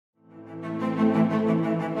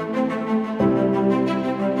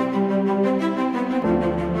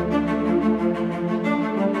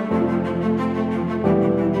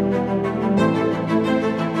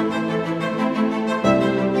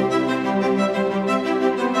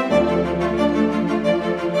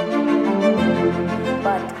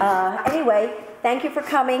thank you for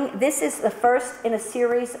coming. This is the first in a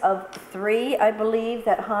series of 3, I believe,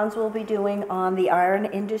 that Hans will be doing on the iron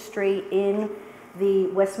industry in the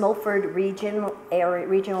West Milford regional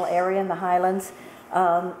area in the Highlands.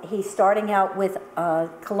 He's starting out with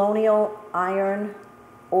Colonial Iron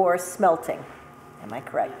or Smelting. Am I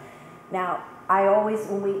correct? Now, I always,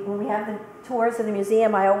 when we have the tours of the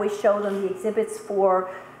museum, I always show them the exhibits for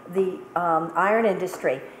the iron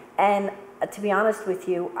industry. And to be honest with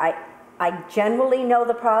you, I generally know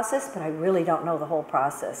the process, but I really don't know the whole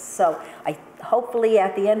process. So hopefully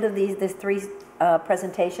at the end of these 3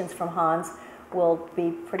 presentations from Hans, we'll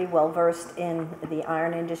be pretty well versed in the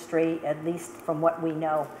iron industry, at least from what we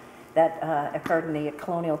know that occurred in the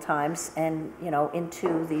colonial times and, you know,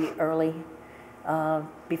 into the early,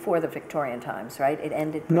 before the Victorian times, right? It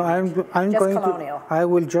ended. No, I'm going colonial. I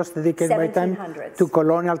will just dedicate my time to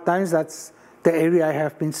colonial times. That's the area I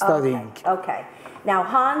have been studying. Okay. Now,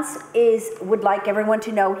 Hans would like everyone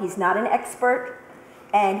to know he's not an expert,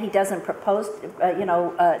 and he doesn't propose,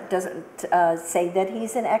 doesn't say that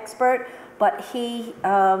he's an expert, but he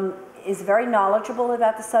is very knowledgeable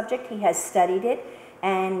about the subject. He has studied it,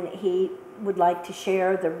 and he would like to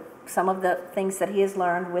share some of the things that he has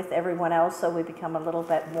learned with everyone else, so we become a little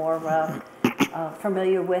bit more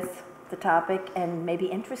familiar with the topic and maybe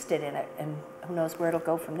interested in it, and who knows where it'll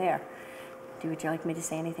go from there. Would you like me to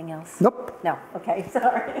say anything else? Nope. No. Okay,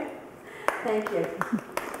 sorry. Thank you.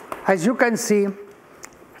 As you can see,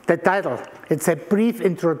 the title, it's a brief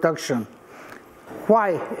introduction.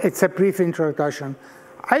 Why it's a brief introduction?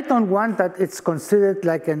 I don't want that it's considered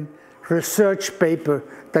like a research paper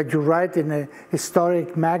that you write in a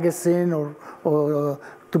historic magazine or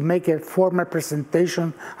to make a formal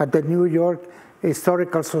presentation at the New York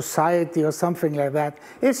Historical Society or something like that.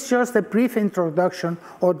 It's just a brief introduction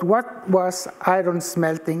of what was iron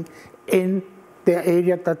smelting in the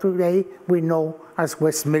area that today we know as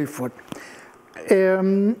West Milford.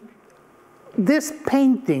 This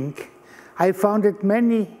painting, I found it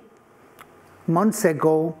many months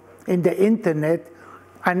ago in the internet,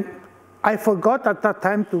 and I forgot at that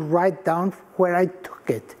time to write down where I took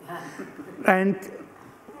it. And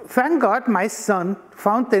thank God my son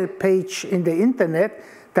found a page in the internet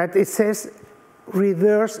that it says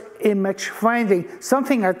reverse image finding,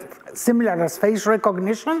 something similar as face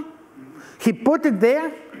recognition. He put it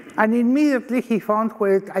there, and immediately he found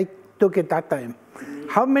where I took it that time.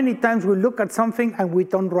 How many times we look at something and we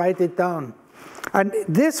don't write it down? And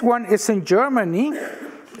this one is in Germany.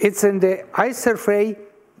 It's in the Eiserfrei,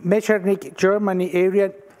 Mechernich, Germany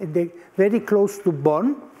area, very close to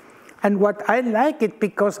Bonn. And what I like it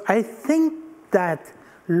because I think that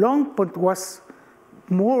Longput was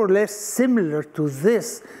more or less similar to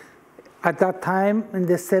this at that time in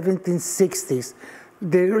the 1760s.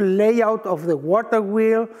 The layout of the water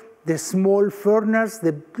wheel, the small furnace,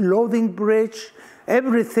 the loading bridge,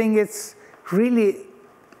 everything really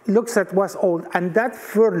looks at what's old. And that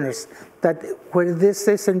furnace, where this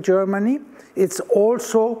is in Germany, it's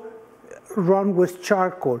also run with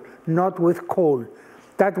charcoal, not with coal.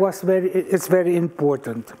 That was it's very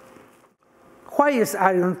important. Why is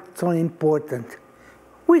iron so important?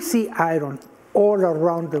 We see iron all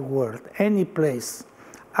around the world, any place,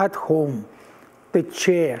 at home, the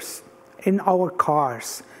chairs, in our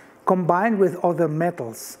cars, combined with other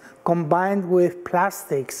metals, combined with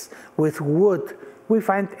plastics, with wood. We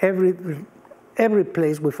find every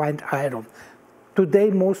place we find iron.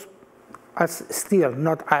 Today, most as steel,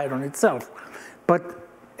 not iron itself. But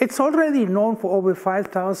it's already known for over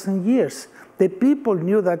 5,000 years. The people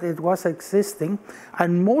knew that it was existing,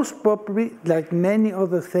 and most probably, like many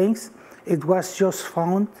other things, it was just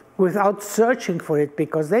found without searching for it,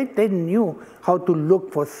 because they didn't knew how to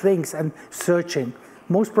look for things and searching.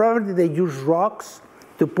 Most probably they used rocks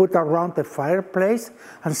to put around the fireplace,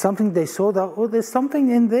 and something they saw that, oh, there's something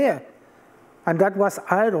in there. And that was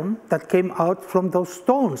iron that came out from those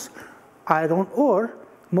stones. Iron ore,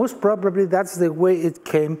 most probably that's the way it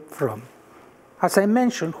came from. As I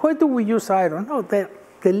mentioned, where do we use iron? Oh, the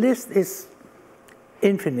list is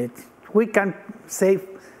infinite. We can say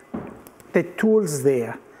the tools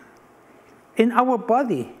there. In our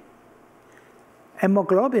body,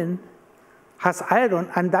 hemoglobin has iron,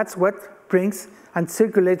 and that's what brings and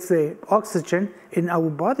circulates the oxygen in our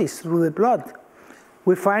bodies through the blood.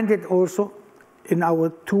 We find it also in our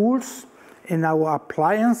tools, in our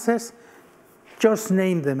appliances. Just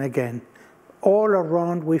name them again. All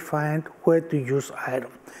around we find where to use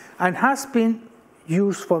iron, and has been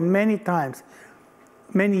used for many times,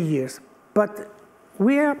 many years. But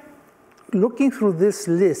we are looking through this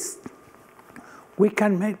list. We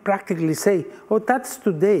can practically say, oh, that's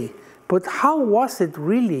today. But how was it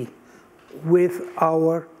really with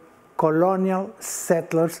our colonial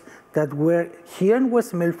settlers that were here in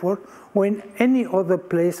West Milford or in any other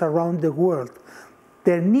place around the world.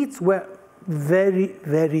 Their needs were very,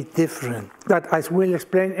 very different. That I will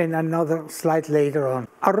explain in another slide later on.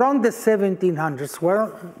 Around the 1700s, well,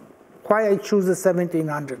 why I choose the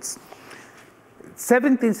 1700s?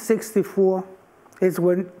 1764 is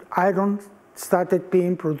when iron started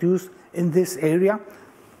being produced in this area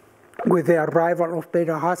with the arrival of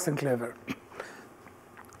Peter Hasenclever.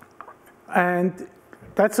 And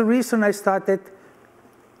that's the reason I started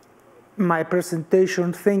my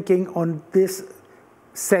presentation thinking on this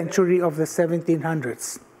century of the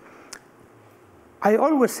 1700s. I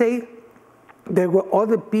always say there were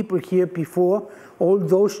other people here before, all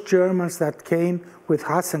those Germans that came with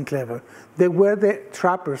Hasenclever. There were the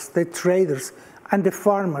trappers, the traders, and the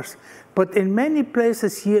farmers. But in many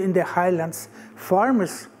places here in the Highlands,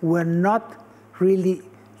 farmers were not really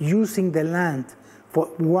using the land for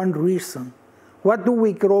one reason. What do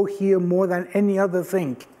we grow here more than any other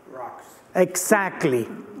thing? Rocks. Exactly.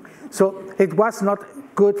 So it was not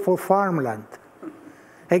good for farmland.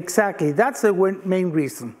 Exactly. That's the main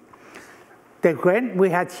reason. Then we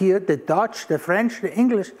had here the Dutch, the French, the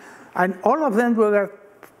English, and all of them were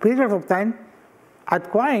period of time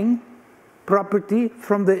acquiring property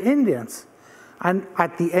from the Indians. And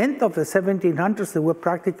at the end of the 1700s, there were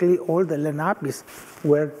practically all the Lenapis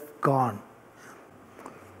were gone.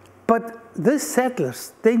 But these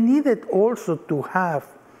settlers, they needed also to have,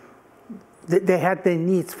 they had their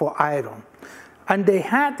needs for iron. And they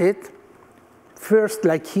had it first,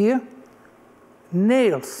 like here,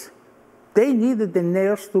 nails. They needed the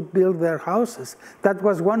nails to build their houses. That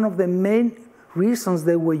was one of the main reasons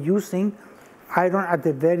they were using iron at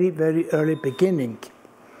the very, very early beginning.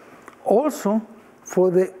 Also, for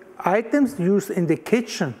the items used in the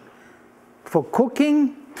kitchen, for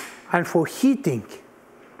cooking and for heating.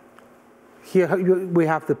 Here we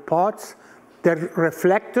have the pots, the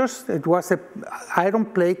reflectors. It was an iron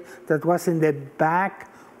plate that was in the back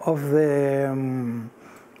of the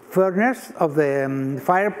furnace, of the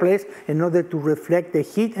fireplace, in order to reflect the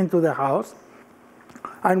heat into the house.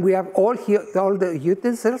 And we have all here, all the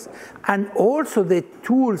utensils, and also the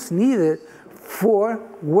tools needed for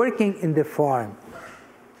working in the farm.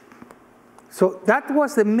 So that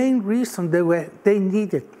was the main reason they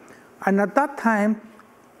needed. And at that time,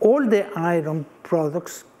 all the iron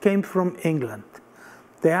products came from England.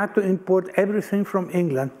 They had to import everything from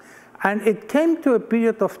England. And it came to a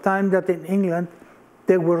period of time that in England,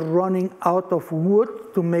 they were running out of wood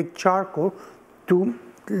to make charcoal to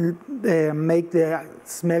make the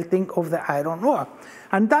smelting of the iron ore.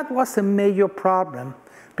 And that was a major problem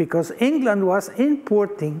because England was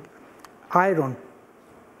importing iron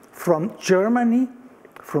from Germany,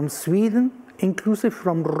 from Sweden, inclusive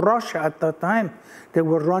from Russia at that time. They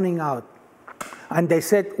were running out. And they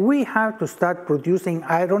said, we have to start producing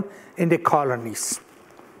iron in the colonies.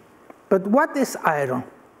 But what is iron?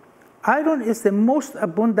 Iron is the most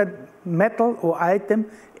abundant metal or item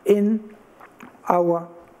in our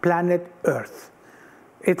planet Earth.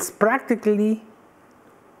 It's practically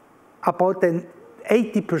about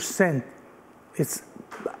 80%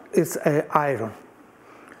 is iron.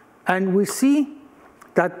 And we see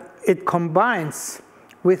that it combines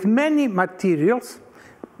with many materials,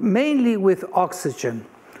 mainly with oxygen.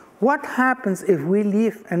 What happens if we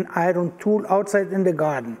leave an iron tool outside in the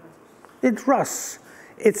garden? It rusts.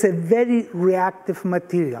 It's a very reactive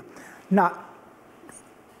material. Now,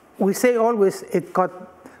 we say always it got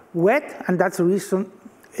wet, and that's the reason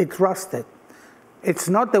it rusted. It's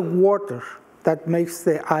not the water that makes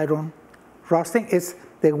the iron rusting, it's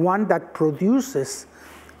the one that produces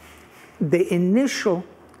the initial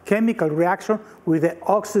chemical reaction with the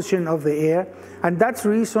oxygen of the air, and that's the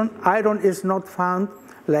reason iron is not found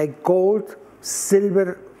like gold,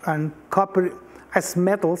 silver, and copper as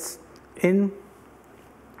metals in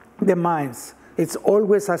the mines. It's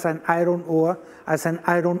always as an iron ore, as an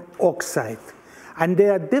iron oxide. And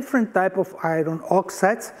there are different types of iron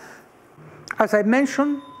oxides. As I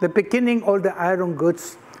mentioned, the beginning, all the iron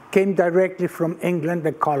goods came directly from England,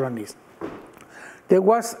 the colonies. There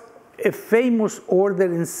was a famous order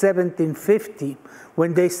in 1750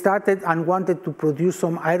 when they started and wanted to produce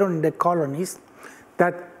some iron in the colonies,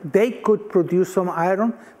 that they could produce some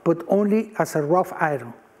iron, but only as a rough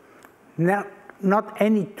iron. Now, not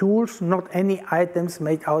any tools, not any items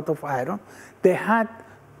made out of iron. They had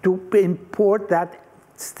to import that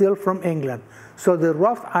still from England. So the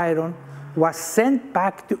rough iron was sent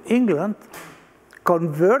back to England,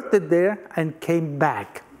 converted there, and came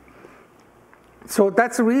back. So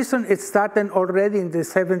that's the reason it started already in the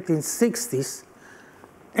 1760s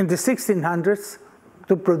in the 1600s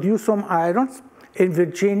to produce some irons in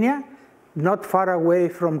Virginia, not far away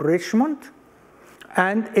from Richmond,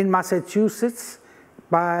 and in Massachusetts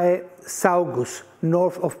by Saugus,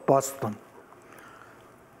 north of Boston.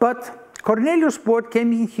 But Cornelius Board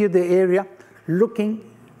came in here, the area, looking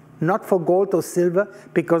not for gold or silver,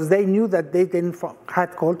 because they knew that they didn't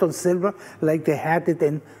have gold or silver like they had it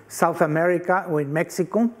in South America or in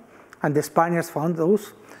Mexico, and the Spaniards found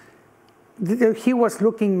those. He was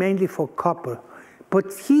looking mainly for copper,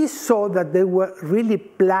 but he saw that they were really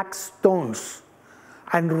black stones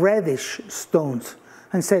and reddish stones,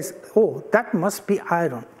 and says, oh, that must be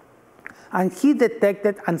iron. And he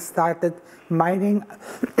detected and started mining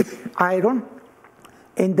iron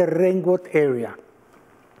in the Ringwood area.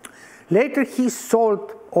 Later, he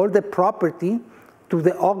sold all the property to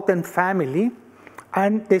the Ogden family,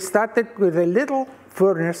 and they started with a little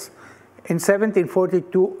furnace in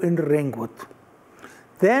 1742 in Ringwood.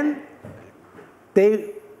 Then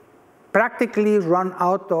they practically run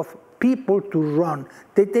out of people to run.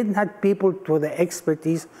 They didn't have people to the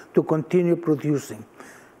expertise to continue producing.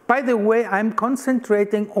 By the way, I'm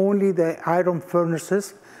concentrating only the iron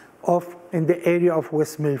furnaces in the area of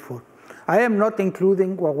West Milford. I am not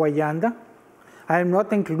including Wawayanda. I am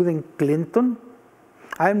not including Clinton.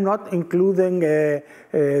 I am not including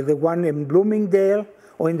the one in Bloomingdale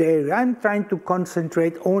or in the area. I'm trying to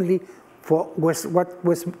concentrate only for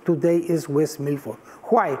what today is West Milford.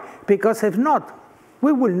 Why? Because if not,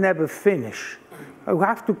 we will never finish. We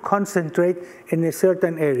have to concentrate in a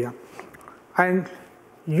certain area. And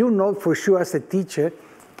you know for sure as a teacher,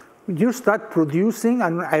 you start producing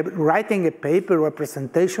and writing a paper or a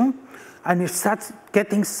presentation, and you start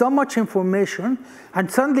getting so much information, and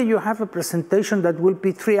suddenly you have a presentation that will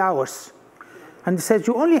be 3 hours. And it says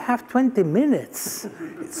you only have 20 minutes.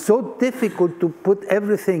 It's so difficult to put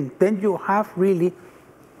everything. Then you have really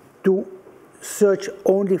to search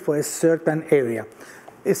only for a certain area.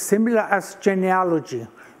 It's similar as genealogy.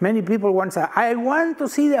 Many people want to say, I want to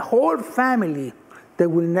see the whole family. They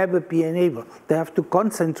will never be enabled. They have to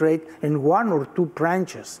concentrate in 1 or 2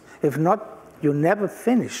 branches. If not, you never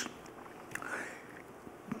finish.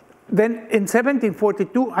 Then in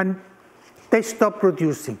 1742, and they stopped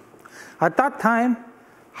producing. At that time,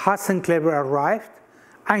 Hudson Clever arrived,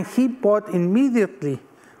 and he bought immediately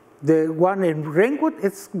the one in Ringwood.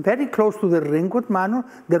 It's very close to the Ringwood Manor.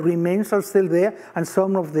 The remains are still there, and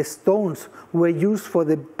some of the stones were used for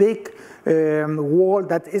the big wall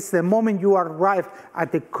that is the moment you arrive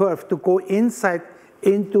at the curve to go inside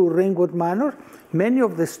into Ringwood Manor. Many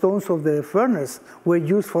of the stones of the furnace were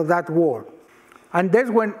used for that wall. And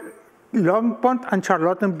that's when Longpont and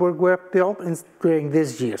Charlottenburg were built during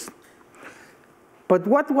these years. But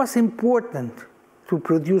what was important to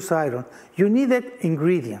produce iron? You needed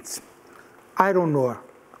ingredients. Iron ore,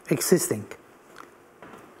 existing.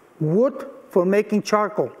 Wood for making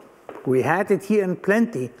charcoal. We had it here in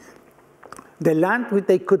plenty. The land,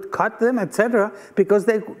 they could cut them, etc., because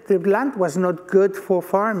the land was not good for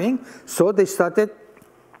farming, so they started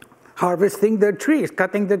harvesting their trees,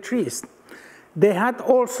 cutting the trees. They had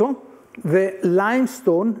also the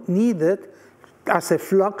limestone needed as a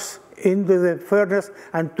flux into the furnace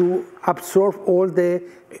and to absorb all the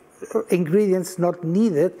ingredients not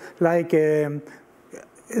needed, like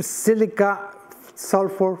silica,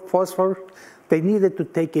 sulfur, phosphorus. They needed to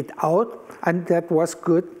take it out, and that was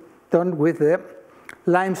good done with the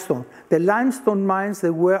limestone. The limestone mines, they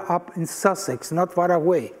were up in Sussex, not far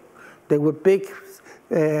away. There were big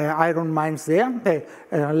iron mines there,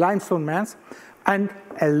 limestone mines, and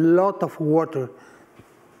a lot of water.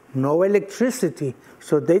 No electricity,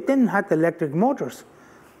 so they didn't have electric motors.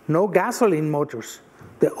 No gasoline motors.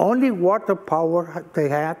 The only water power they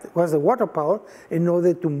had was the water power in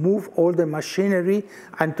order to move all the machinery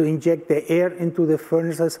and to inject the air into the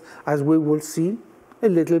furnaces, as we will see a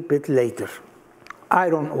little bit later.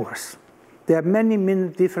 Iron ores. There are many, many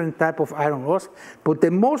different types of iron ores, but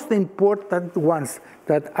the most important ones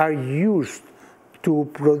that are used to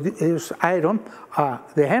produce iron are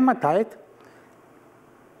the hematite,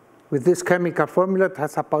 with this chemical formula that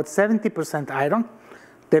has about 70% iron,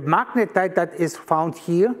 the magnetite that is found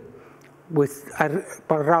here with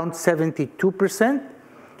around 72%,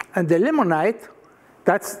 and the limonite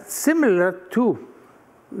that's similar to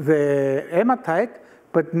the hematite,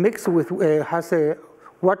 but mixed with, has a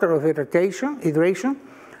water of hydration,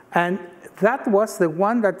 and that was the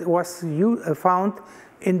one that was found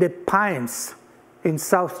in the pines in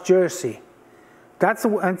South Jersey. That's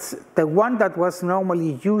the one that was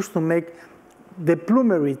normally used to make the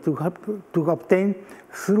plumery, to obtain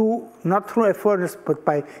through, not through a furnace, but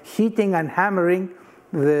by heating and hammering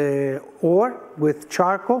the ore with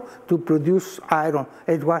charcoal to produce iron.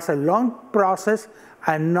 It was a long process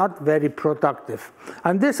and not very productive.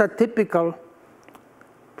 And these are typical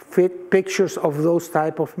pictures of those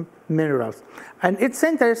type of minerals. And it's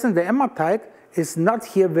interesting, the hematite is not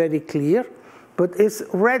here very clear, but it's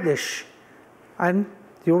reddish. And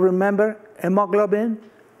you remember hemoglobin,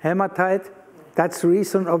 hematite, that's the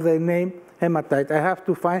reason of the name hematite. I have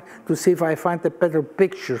to see if I find a better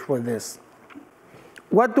picture for this.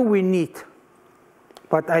 What do we need?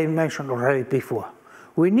 What I mentioned already before.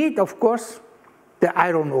 We need, of course, the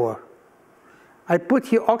iron ore. I put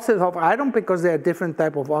here oxides of iron because there are different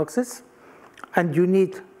types of oxides. And you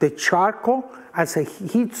need the charcoal as a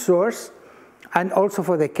heat source and also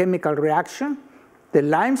for the chemical reaction. The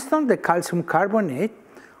limestone, the calcium carbonate.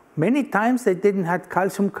 Many times they didn't have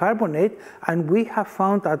calcium carbonate, and we have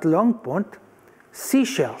found at Long Pond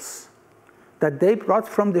seashells that they brought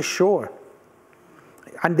from the shore.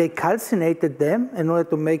 And they calcinated them in order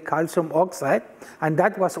to make calcium oxide, and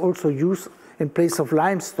that was also used in place of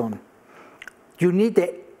limestone. You need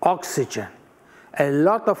the oxygen, a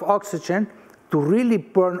lot of oxygen to really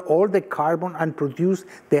burn all the carbon and produce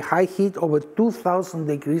the high heat over 2,000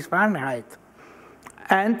 degrees Fahrenheit.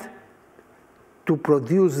 And to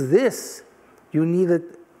produce this, you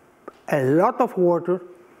needed a lot of water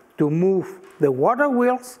to move the water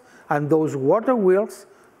wheels, and those water wheels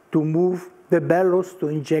to move the bellows to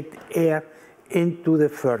inject air into the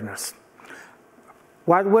furnace.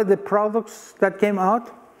 What were the products that came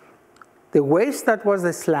out? The waste that was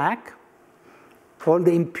the slag, all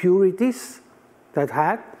the impurities that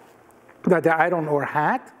the iron ore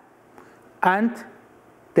had, and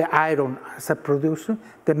the iron as a producer,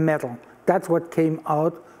 the metal. That's what came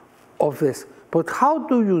out of this. But how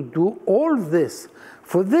do you do all this?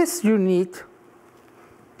 For this you need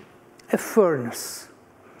a furnace.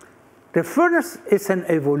 The furnace is an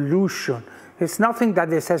evolution. It's nothing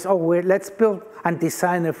that it says, oh, wait, let's build and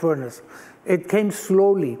design a furnace. It came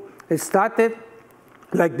slowly. It started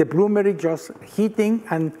like the bloomery, just heating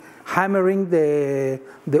and hammering the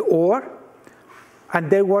ore. And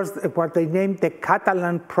there was what they named the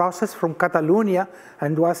Catalan process from Catalonia,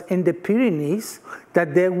 and was in the Pyrenees,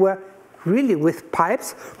 that they were really with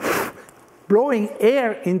pipes blowing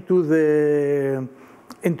air into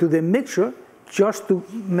the mixture just to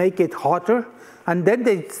make it hotter. And then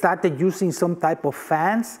they started using some type of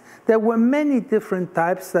fans. There were many different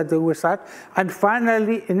types that they were started, and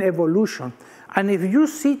finally in evolution. And if you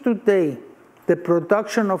see today the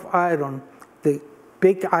production of iron, the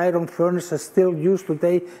big iron furnaces still used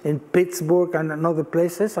today in Pittsburgh and in other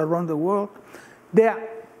places around the world, they are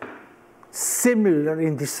similar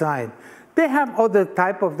in design. They have other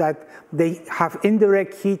type of that. They have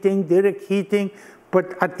indirect heating, direct heating,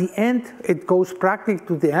 but at the end, it goes practically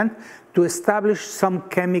to the end to establish some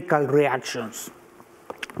chemical reactions.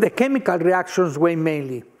 The chemical reactions were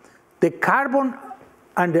mainly the carbon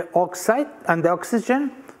and the oxide and the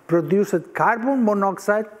oxygen produced carbon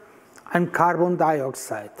monoxide and carbon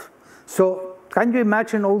dioxide. So can you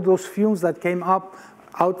imagine all those fumes that came up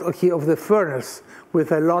out here of the furnace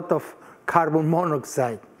with a lot of carbon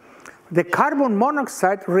monoxide? The carbon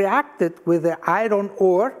monoxide reacted with the iron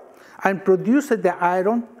ore and produced the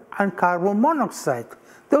iron and carbon monoxide.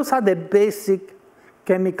 Those are the basic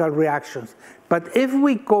chemical reactions. But if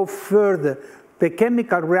we go further, the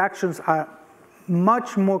chemical reactions are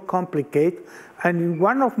much more complicated. And in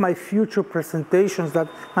one of my future presentations that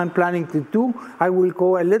I'm planning to do, I will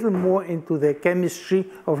go a little more into the chemistry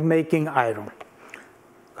of making iron.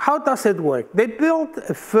 How does it work? They built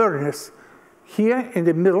a furnace here in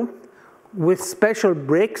the middle with special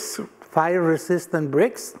bricks, fire-resistant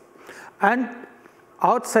bricks, and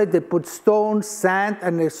outside they put stone, sand,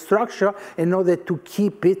 and a structure in order to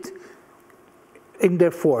keep it in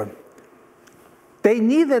their form. They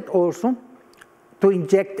needed also to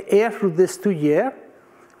inject air through this tuyere,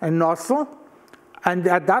 a nozzle, and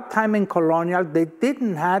at that time in Colonial, they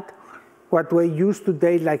didn't have what we use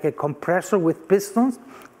today like a compressor with pistons.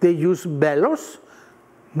 They used bellows,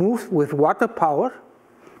 moved with water power,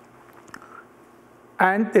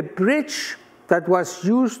 and the bridge that was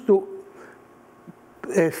used to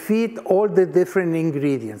feed all the different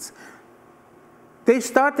ingredients. They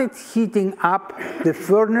started heating up the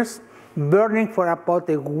furnace, burning for about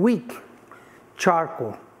a week,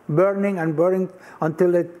 charcoal, burning and burning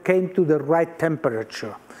until it came to the right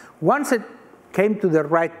temperature. Once it came to the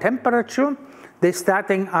right temperature, they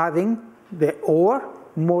started adding the ore,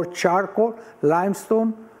 more charcoal,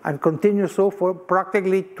 limestone, and continue so for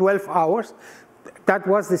practically 12 hours. That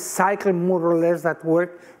was the cycle more or less that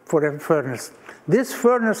worked for a furnace. This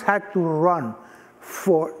furnace had to run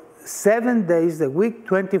for 7 days a week,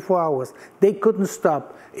 24 hours. They couldn't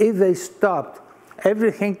stop. If they stopped,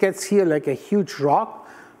 everything gets here like a huge rock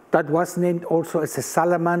that was named also as a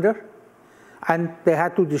salamander, and they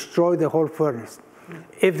had to destroy the whole furnace.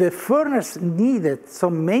 If the furnace needed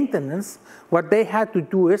some maintenance, what they had to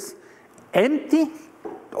do is empty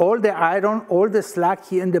all the iron, all the slag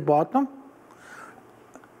here in the bottom,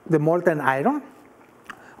 the molten iron,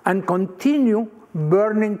 and continue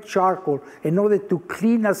burning charcoal in order to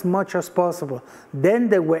clean as much as possible. Then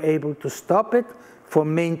they were able to stop it for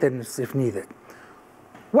maintenance if needed.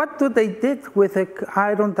 What they did with the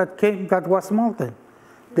iron that was molten?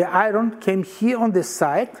 The iron came here on the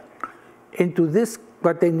side into this,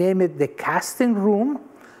 what they name it, the casting room,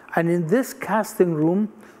 and in this casting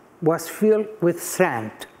room was filled with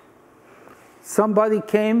sand. Somebody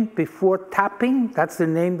came before tapping, that's the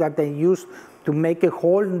name that they used to make a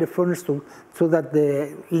hole in the furnace so that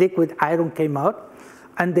the liquid iron came out,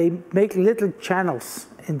 and they make little channels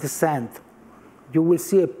in the sand. You will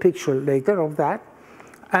see a picture later of that,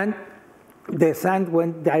 and the sand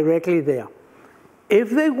went directly there.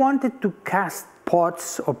 If they wanted to cast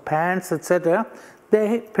pots or pans, etc.,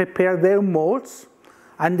 they prepared their molds,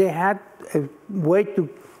 and they had a way to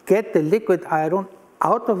get the liquid iron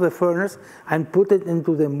out of the furnace and put it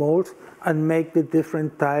into the molds and make the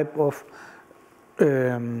different type of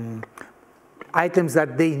items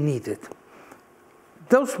that they needed.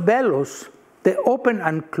 Those bellows, they open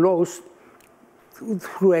and closed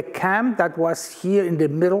through a cam that was here in the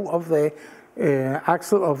middle of the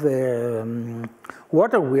axle of the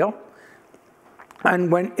water wheel,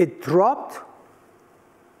 and when it dropped,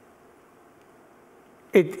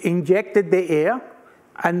 it injected the air,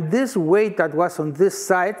 and this weight that was on this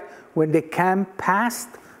side, when the cam passed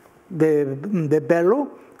the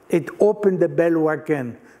bellow, it opened the bellow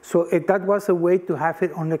again. So that was a way to have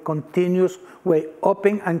it on a continuous way,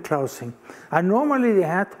 opening and closing. And normally they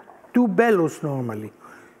had 2 bellows normally.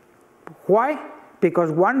 Why?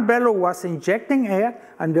 Because one bellow was injecting air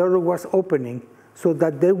and the other was opening, so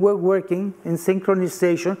that they were working in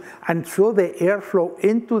synchronization, and so the airflow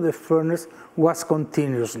into the furnace was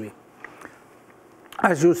continuously.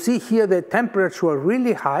 As you see here, the temperature was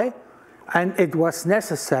really high, and it was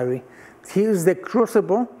necessary. Here's the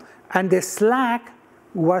crucible, and the slag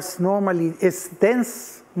was normally, it's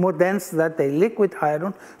dense, more dense than the liquid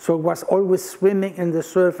iron, so it was always swimming in the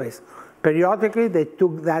surface. Periodically, they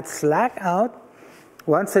took that slag out.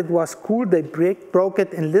 Once it was cool, they broke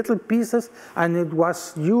it in little pieces, and it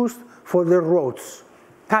was used for the roads,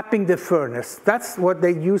 tapping the furnace. That's what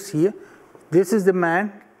they use here. This is the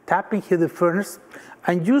man tapping here the furnace,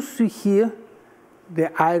 and you see here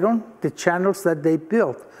the iron, the channels that they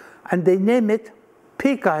built, and they name it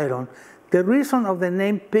pig iron. The reason of the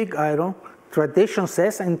name pig iron, tradition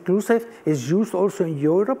says, inclusive, is used also in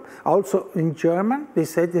Europe, also in German. They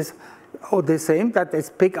say this, or the same, that it's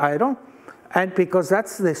pig iron. And because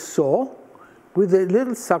that's the saw with the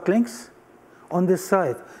little sucklings on the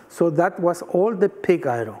side. So that was all the pig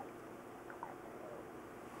iron.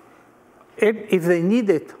 If they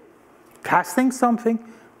needed casting something,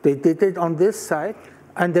 they did it on this side,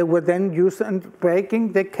 and they were then using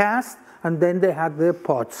breaking the cast, and then they had their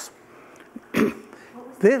pots.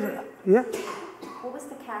 Yeah. What was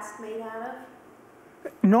the cast made out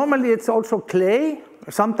of? Normally it's also clay,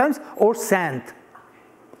 sometimes, or sand.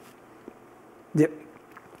 Yeah.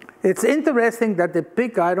 It's interesting that the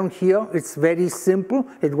pig iron here, it's very simple.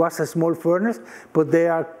 It was a small furnace, but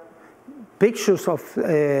there are pictures of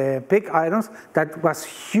pig irons that was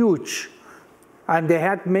huge. And they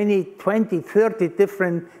had many, 20, 30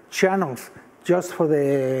 different channels just for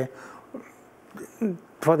the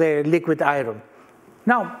liquid iron.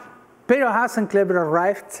 Now, Peter Hasenclever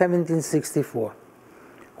arrived 1764.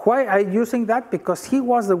 Why are you using that? Because he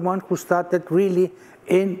was the one who started really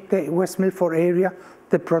in the West Milford area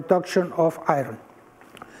the production of iron.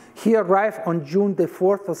 He arrived on June the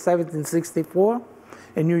 4th of 1764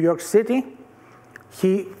 in New York City.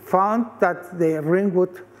 He found that the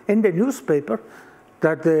Ringwood, in the newspaper,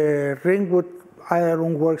 that the Ringwood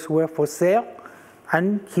Iron Works were for sale,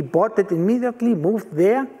 and he bought it immediately, moved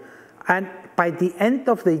there, and by the end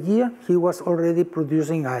of the year, he was already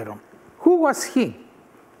producing iron. Who was he?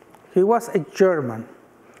 He was a German,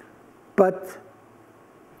 but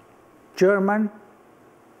German,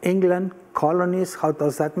 England, colonies, how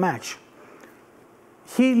does that match?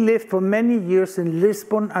 He lived for many years in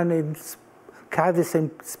Lisbon and in Cadiz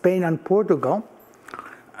in Spain and Portugal,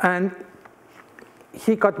 and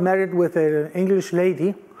he got married with an English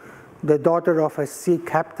lady, the daughter of a sea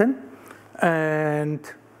captain, and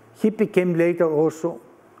he became later also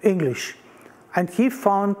English. And he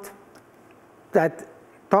found that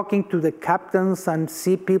talking to the captains and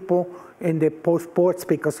sea people in the ports,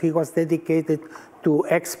 because he was dedicated to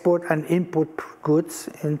export and import goods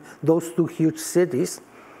in those two huge cities,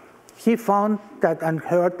 he found that and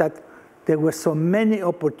heard that there were so many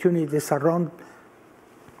opportunities around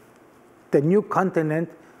the new continent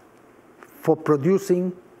for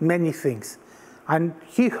producing many things. And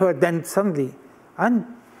he heard then suddenly, and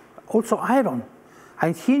also iron.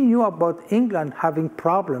 And he knew about England having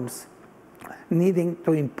problems needing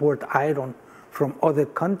to import iron from other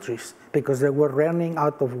countries because they were running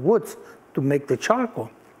out of woods to make the charcoal.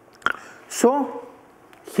 So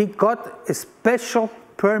he got a special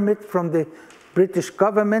permit from the British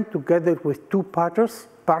government together with two partners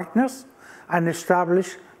and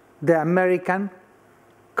established the American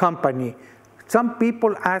Company. Some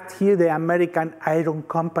people add here the American Iron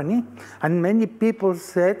Company, and many people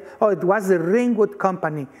said, oh, it was the Ringwood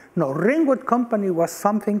Company. No, Ringwood Company was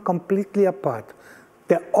something completely apart.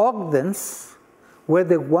 The Ogdens were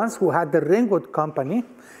the ones who had the Ringwood Company,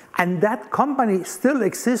 and that company still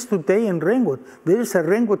exists today in Ringwood. There is a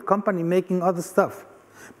Ringwood Company making other stuff.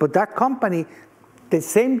 But that company, the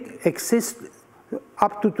same exists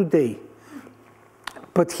up to today.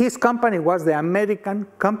 But his company was the American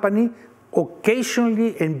Company.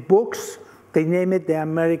 Occasionally in books, they name it the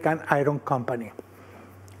American Iron Company.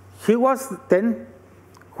 He was then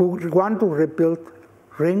who wanted to rebuild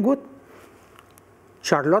Ringwood,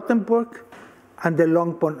 Charlottenburg, and the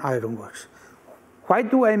Longpond Iron Works. Why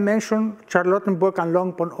do I mention Charlottenburg and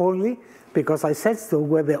Longpond only? Because I said so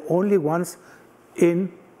were the only ones in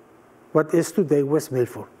what is today West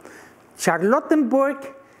Milford.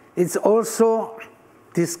 Charlottenburg is also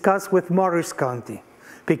discussed with Morris County,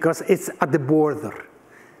 because it's at the border,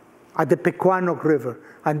 at the Pequannock River.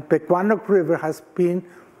 And Pequannock River has been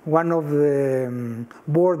one of the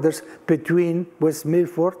borders between West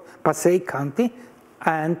Milford, Passaic County,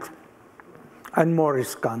 and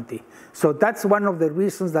Morris County. So that's one of the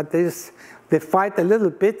reasons that they fight a little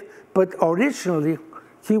bit, but originally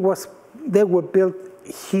they were built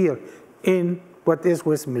here in what is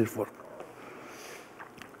West Milford.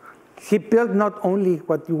 He built not only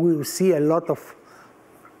what you will see a lot of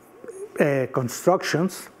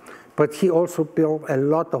constructions, but he also built a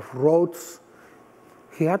lot of roads.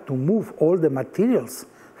 He had to move all the materials.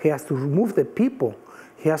 He has to remove the people.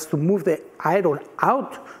 He has to move the iron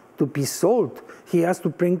out to be sold. He has to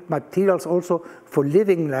bring materials also for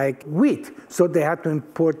living, like wheat. So they had to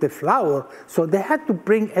import the flour. So they had to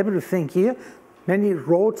bring everything here, many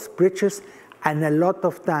roads, bridges, and a lot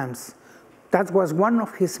of dams. That was one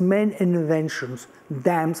of his main inventions,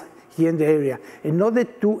 dams here in the area, in order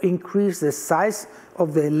to increase the size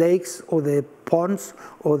of the lakes or the ponds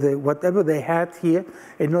or the whatever they had here,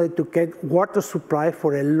 in order to get water supply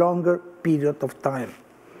for a longer period of time.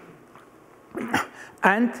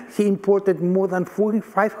 And he imported more than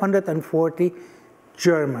 540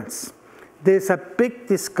 Germans. There's a big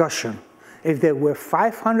discussion if there were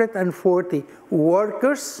 540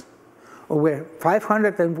 workers or were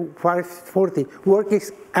 540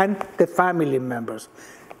 workers and the family members.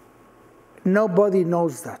 Nobody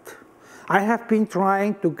knows that. I have been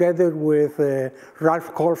trying, together with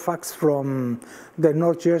Ralph Colfax from the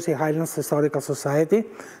North Jersey Highlands Historical Society,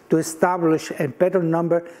 to establish a better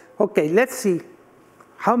number. Okay, let's see.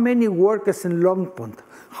 How many workers in Longpond?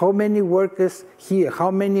 How many workers here?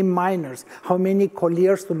 How many miners? How many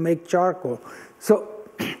colliers to make charcoal? So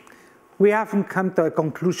we haven't come to a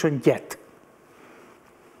conclusion yet.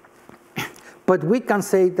 But we can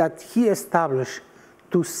say that he established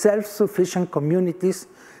two self-sufficient communities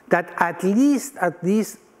that at least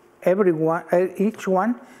each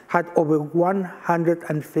one had over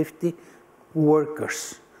 150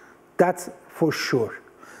 workers. That's for sure.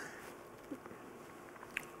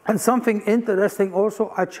 And something interesting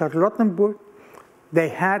also at Charlottenburg, they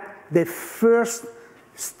had the first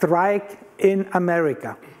strike in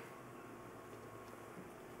America.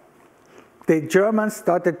 The Germans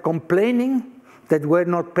started complaining that we're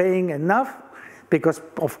not paying enough, because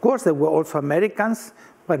of course there were also Americans,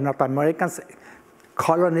 but not Americans,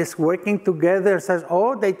 colonists working together, says,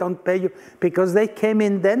 oh, they don't pay you, because they came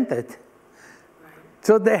indented. Right.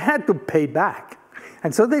 So they had to pay back.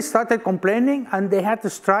 And so they started complaining, and they had to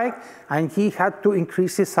strike, and he had to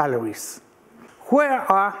increase his salaries. Where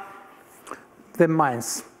are the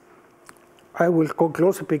mines? I will go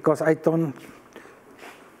closer because I don't.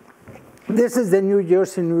 This is the New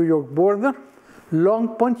Jersey-New York border.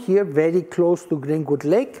 Longpond here, very close to Greenwood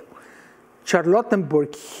Lake.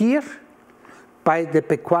 Charlottenburg here, by the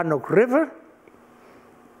Pequannock River.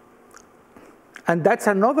 And that's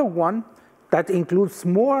another one that includes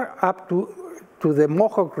more up to to the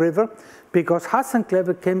Mohawk River, because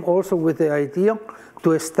Hasenclever came also with the idea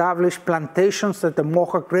to establish plantations at the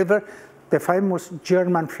Mohawk River, the famous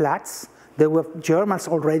German flats. There were Germans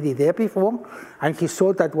already there before, and he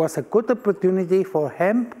saw that was a good opportunity for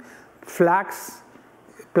hemp, flax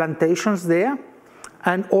plantations there,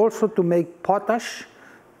 and also to make potash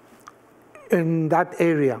in that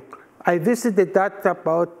area. I visited that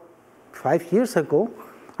about 5 years ago,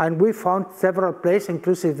 and we found several places,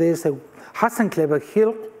 inclusive there's a Hasenclever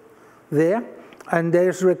Hill there, and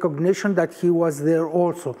there's recognition that he was there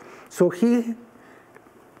also. So he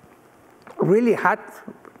really had,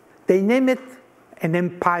 they name it an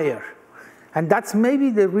empire. And that's maybe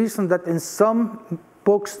the reason that in some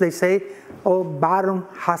books they say, oh, Baron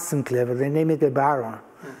Hasenclever, they name it a baron.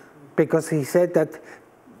 Because he said that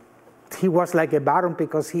he was like a baron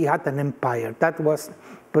because he had an empire. That was,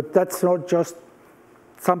 but that's not just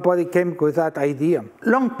somebody came with that idea.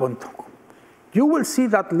 Longpont. You will see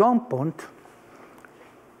that Longpont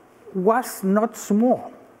was not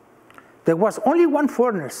small. There was only one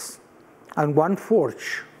furnace and one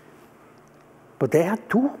forge. But they had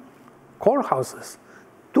 2 coal houses,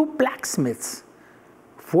 2 blacksmiths,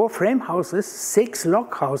 4 frame houses, 6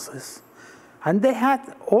 log houses. And they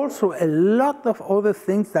had also a lot of other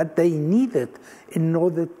things that they needed in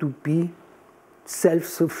order to be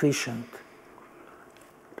self-sufficient.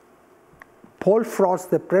 Paul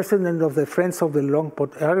Frost, the president of the Friends of the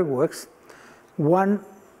Longpont Iron Works, one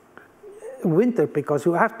winter, because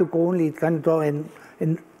you have to go only kind of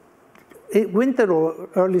in winter or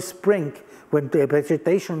early spring when the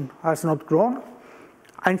vegetation has not grown,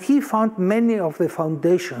 and he found many of the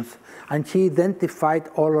foundations, and he identified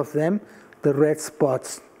all of them, the red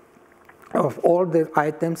spots of all the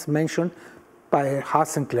items mentioned by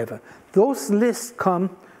Hasenclever. Those lists come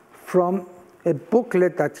from a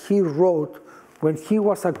booklet that he wrote when he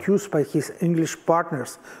was accused by his English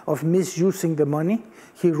partners of misusing the money.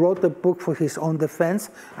 He wrote a book for his own defense,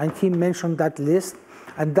 and he mentioned that list,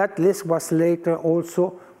 and that list was later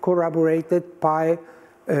also corroborated by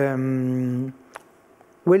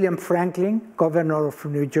William Franklin, governor of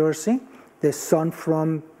New Jersey, the son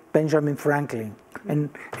from Benjamin Franklin, in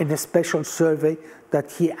a special survey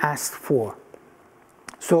that he asked for.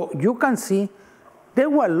 So you can see there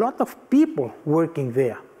were a lot of people working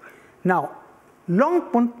there. Now,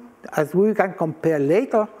 Longpont, as we can compare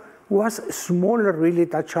later, was smaller really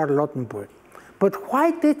than Charlottenburg. But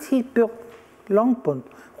why did he build Longpont?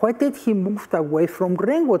 Why did he move away from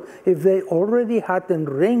Ringwood if they already had in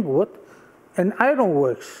Ringwood an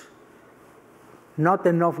ironworks? Not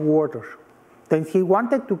enough water. Then he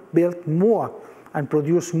wanted to build more and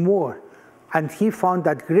produce more. And he found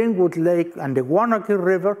that Greenwood Lake and the Wanakee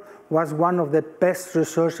River was one of the best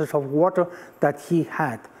resources of water that he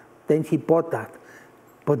had. Then he bought that.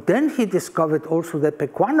 But then he discovered also the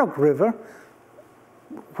Pequannock River,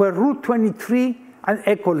 where Route 23 and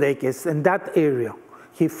Echo Lake is in that area.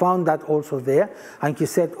 He found that also there, and he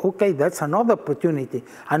said, okay, that's another opportunity.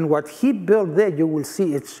 And what he built there, you will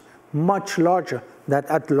see it's much larger than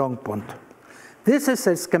at Longpont. This is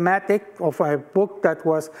a schematic of a book that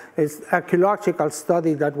was an archaeological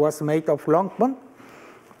study that was made of Longpont.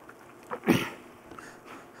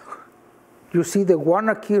 You see the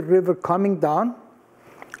Wanakee River coming down,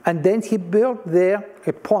 and then he built there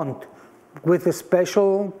a pond with a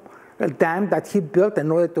special dam that he built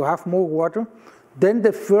in order to have more water. Then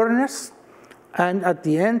the furnace, and at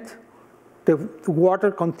the end, the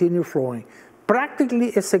water continued flowing. Practically,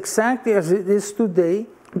 it's exactly as it is today.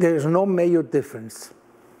 There is no major difference.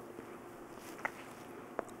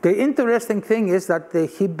 The interesting thing is that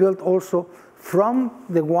he built also from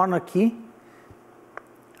the Wanakee,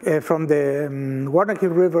 from the Wanakee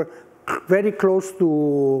River, very close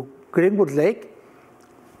to Greenwood Lake,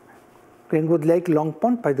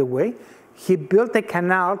 Longpont, by the way. He built a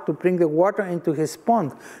canal to bring the water into his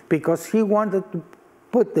pond because he wanted to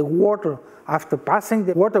put the water, after passing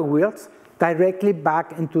the water wheels, directly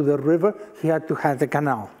back into the river. He had to have the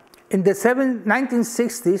canal. In the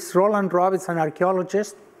 1960s, Roland Robbins, an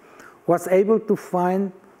archaeologist, was able to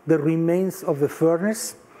find the remains of the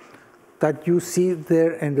furnace that you see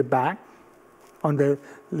there in the back on the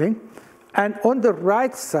link. And on the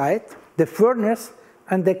right side, the furnace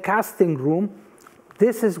and the casting room.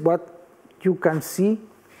 This is what you can see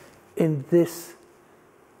in this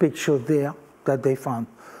picture there that they found.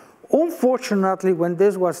 Unfortunately, when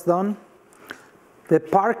this was done, the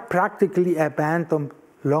park practically abandoned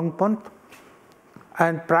Longpont,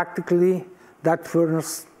 and practically that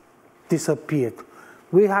furnace disappeared.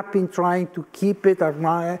 We have been trying to keep it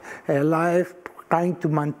alive, trying to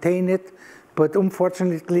maintain it, but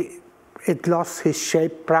unfortunately it lost its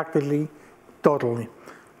shape practically totally.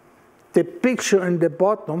 The picture in the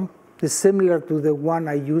bottom is similar to the one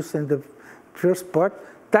I used in the first part.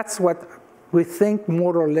 That's what we think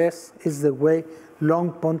more or less is the way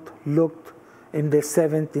Long Pond looked in the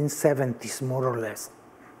 1770s, more or less.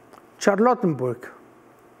 Charlottenburg.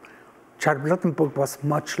 Charlottenburg was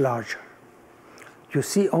much larger. You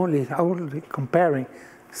see only comparing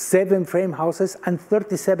 7 frame houses and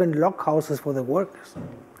 37 log houses for the workers.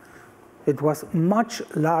 It was much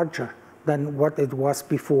larger than what it was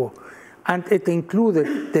before. And it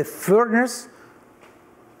included the furnace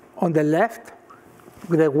on the left,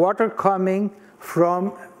 with the water coming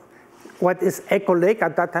from what is Echo Lake,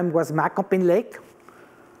 at that time was Macopin Lake,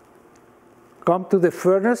 come to the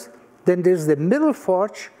furnace. Then there's the middle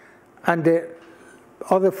forge and the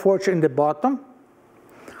other forge in the bottom.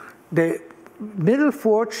 The middle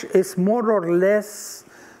forge is more or less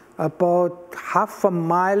about half a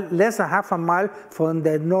mile, less than half a mile from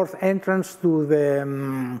the north entrance to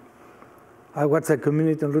the, what's the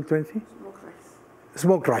community on Route 20? Smoke rice.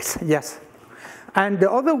 Smoke rice, yes. And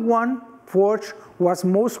the other one, forge, was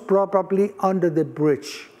most probably under the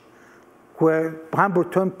bridge, where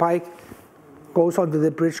Hamburg Turnpike goes under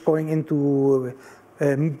the bridge going into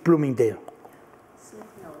Bloomingdale. Smith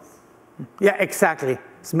Mills. Yeah, exactly,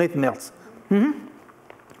 Smith Mills. Mm-hmm.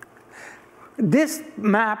 This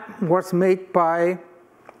map was made by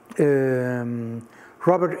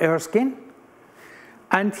Robert Erskine,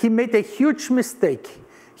 and he made a huge mistake.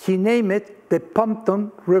 He named it the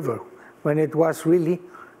Pompton River, when it was really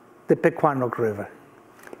the Pequannock River.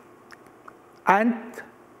 And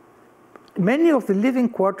many of the living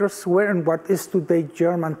quarters were in what is today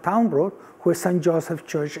German Town Road, where St. Joseph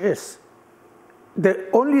Church is. The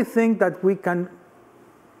only thing that we can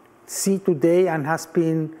see today and has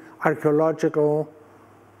been archaeological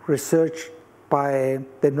research by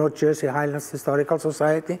the North Jersey Highlands Historical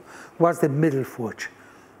Society was the middle forge,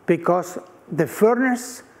 because the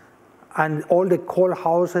furnace and all the coal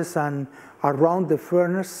houses and around the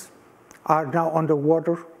furnace are now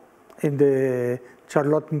underwater in the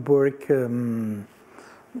Charlottenburg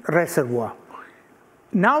reservoir.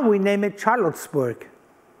 Now we name it Charlottesburg,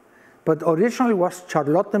 but originally was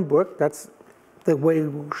Charlottenburg. That's the way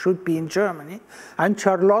it should be in Germany. And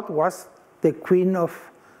Charlotte was the Queen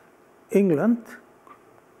of England,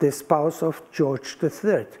 the spouse of George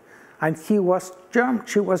III. And she was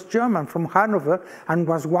German from Hanover, and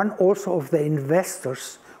was one also of the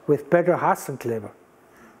investors with Peter Hassenkleber,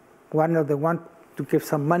 one of the ones to give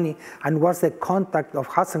some money, and was the contact of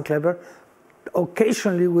Hassenkleber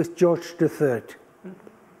occasionally with George III.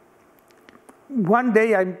 One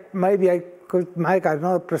day, maybe I could make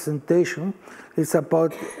another presentation. It's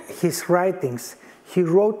about his writings. He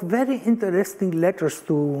wrote very interesting letters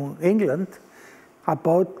to England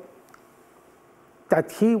about that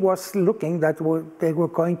he was looking that they were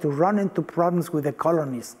going to run into problems with the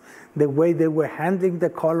colonies, the way they were handling the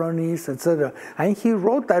colonies, etc. And he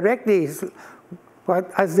wrote directly, but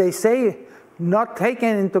as they say, not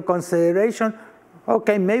taking into consideration,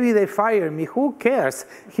 okay, maybe they fire me, who cares?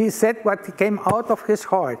 He said what came out of his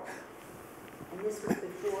heart. And this was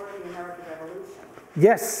before the American Revolution.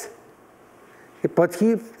 Yes, but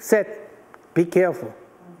he said, be careful.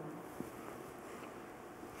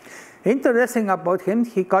 Interesting about him,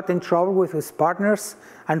 he got in trouble with his partners,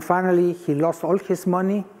 and finally he lost all his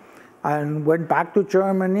money and went back to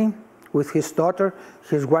Germany with his daughter.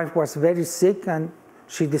 His wife was very sick, and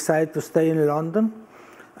she decided to stay in London.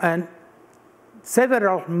 And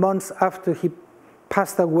several months after he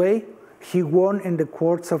passed away, he won in the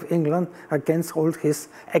courts of England against all his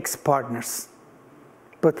ex-partners.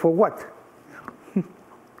 But for what?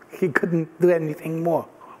 He couldn't do anything more.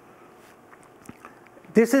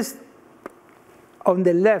 This is on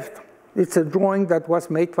the left. It's a drawing that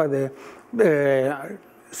was made by the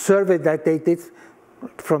survey that they did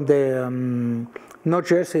from the North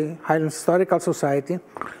Jersey Highlands Historical Society.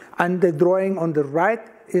 And the drawing on the right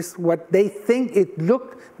is what they think it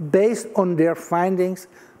looked based on their findings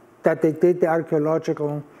that they did the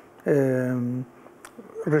archaeological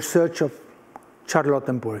research of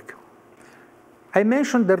Charlottenburg. I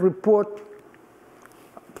mentioned the report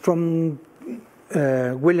from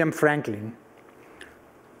William Franklin,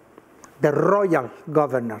 the royal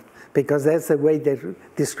governor, because that's the way they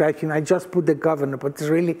describe him. I just put the governor, but it's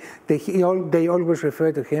really, they always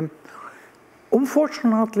refer to him.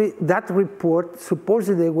 Unfortunately, that report,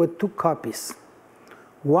 supposedly there were 2 copies.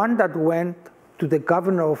 One that went to the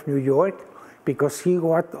governor of New York, because he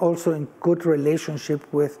was also in good relationship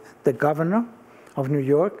with the governor of New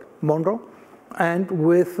York, Monroe, and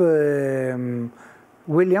with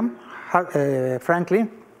William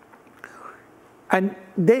Franklin. And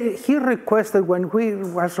he requested, when he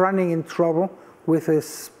was running in trouble with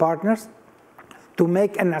his partners, to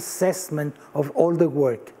make an assessment of all the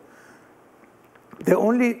work. The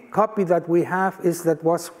only copy that we have is that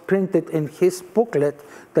was printed in his booklet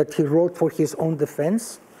that he wrote for his own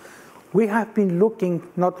defense. We have been looking,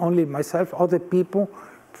 not only myself, other people,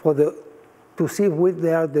 to see if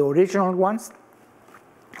they are the original ones.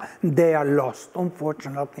 They are lost,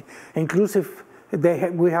 unfortunately. Inclusive,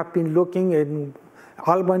 we have been looking in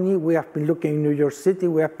Albany, we have been looking in New York City,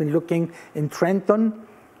 we have been looking in Trenton,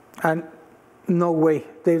 and no way,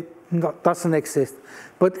 doesn't exist.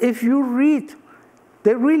 But if you read,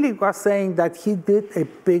 they really was saying that he did a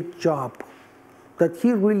big job, that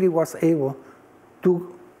he really was able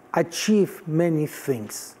to achieve many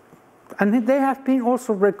things. And there have been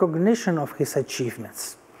also recognition of his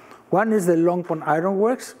achievements. One is the Long Pond Iron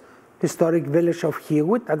Works, historic village of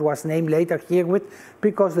Hewitt, that was named later Hewitt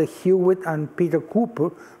because the Hewitt and Peter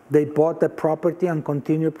Cooper, they bought the property and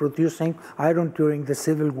continued producing iron during the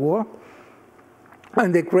Civil War.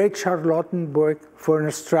 And the Great Charlottenburg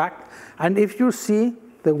Furnace Tract. And if you see,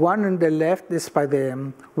 the one on the left is by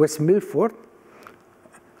the West Milford,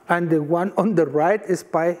 and the one on the right is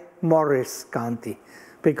by Morris County.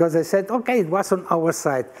 Because I said, okay, it was on our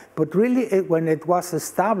side. But really, when it was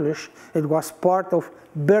established, it was part of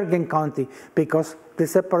Bergen County, because the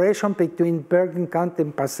separation between Bergen County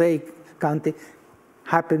and Passaic County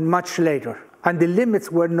happened much later. And the limits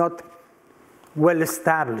were not well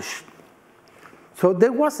established. So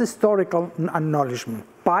there was historical acknowledgement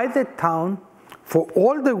by the town for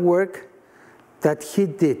all the work that he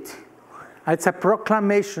did. It's a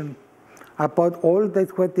proclamation about all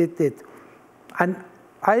that what they did. And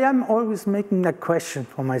I am always making a question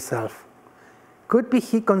for myself. Could be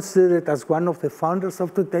he considered as one of the founders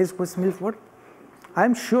of today's West Milford?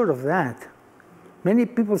 I'm sure of that. Many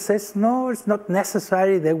people say, no, it's not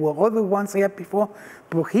necessary. There were other ones here before.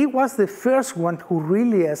 But he was the first one who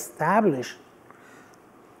really established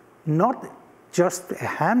not just a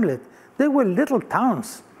hamlet. They were little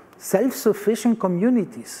towns, self-sufficient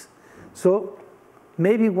communities. So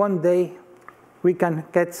maybe one day we can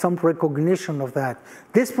get some recognition of that.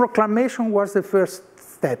 This proclamation was the first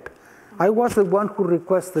step. I was the one who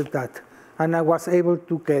requested that, and I was able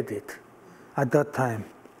to get it at that time.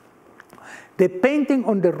 The painting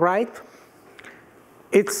on the right,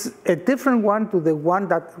 it's a different one to the one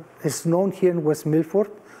that is known here in West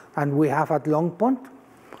Milford, and we have at Long Pond.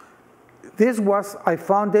 This was, I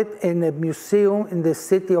found it in a museum in the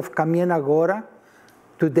city of Kamienna Góra,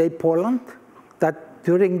 today Poland, that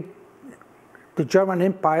during the German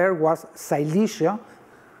Empire was Silesia.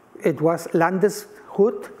 It was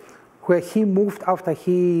Landeshut, where he moved after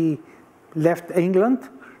he left England,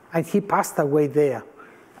 and he passed away there.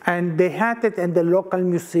 And they had it in the local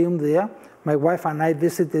museum there. My wife and I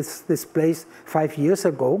visited this place 5 years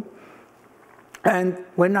ago. And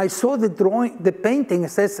when I saw the drawing, the painting, it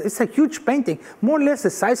says, it's a huge painting, more or less the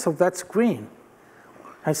size of that screen.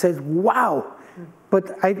 I said, wow.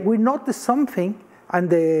 But we noticed something, and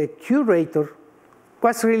the curator,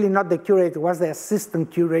 was really not the curator, was the assistant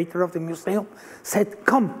curator of the museum, said,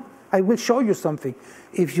 come, I will show you something.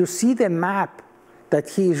 If you see the map that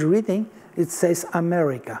he is reading, it says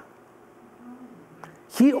America.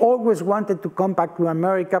 He always wanted to come back to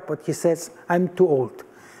America, but he says, I'm too old.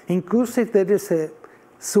 Inclusive, there is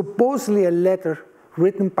supposedly a letter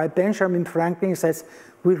written by Benjamin Franklin. It says,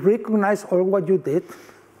 we recognize all what you did.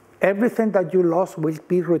 Everything that you lost will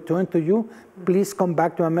be returned to you. Please come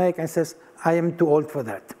back to America. And says, I am too old for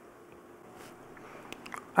that.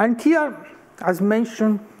 And here, as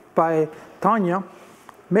mentioned by Tanya,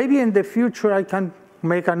 maybe in the future I can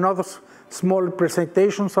make another small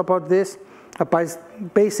presentations about this, about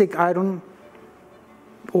basic iron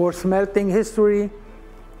ore smelting history,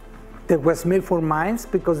 the West Milford mines,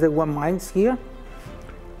 because there were mines here,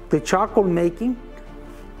 the charcoal making.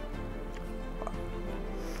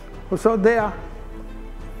 So there are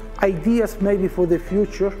ideas maybe for the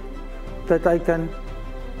future that I can,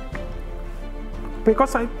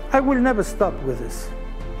 because I will never stop with this.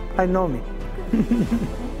 I know me.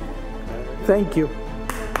 Thank you.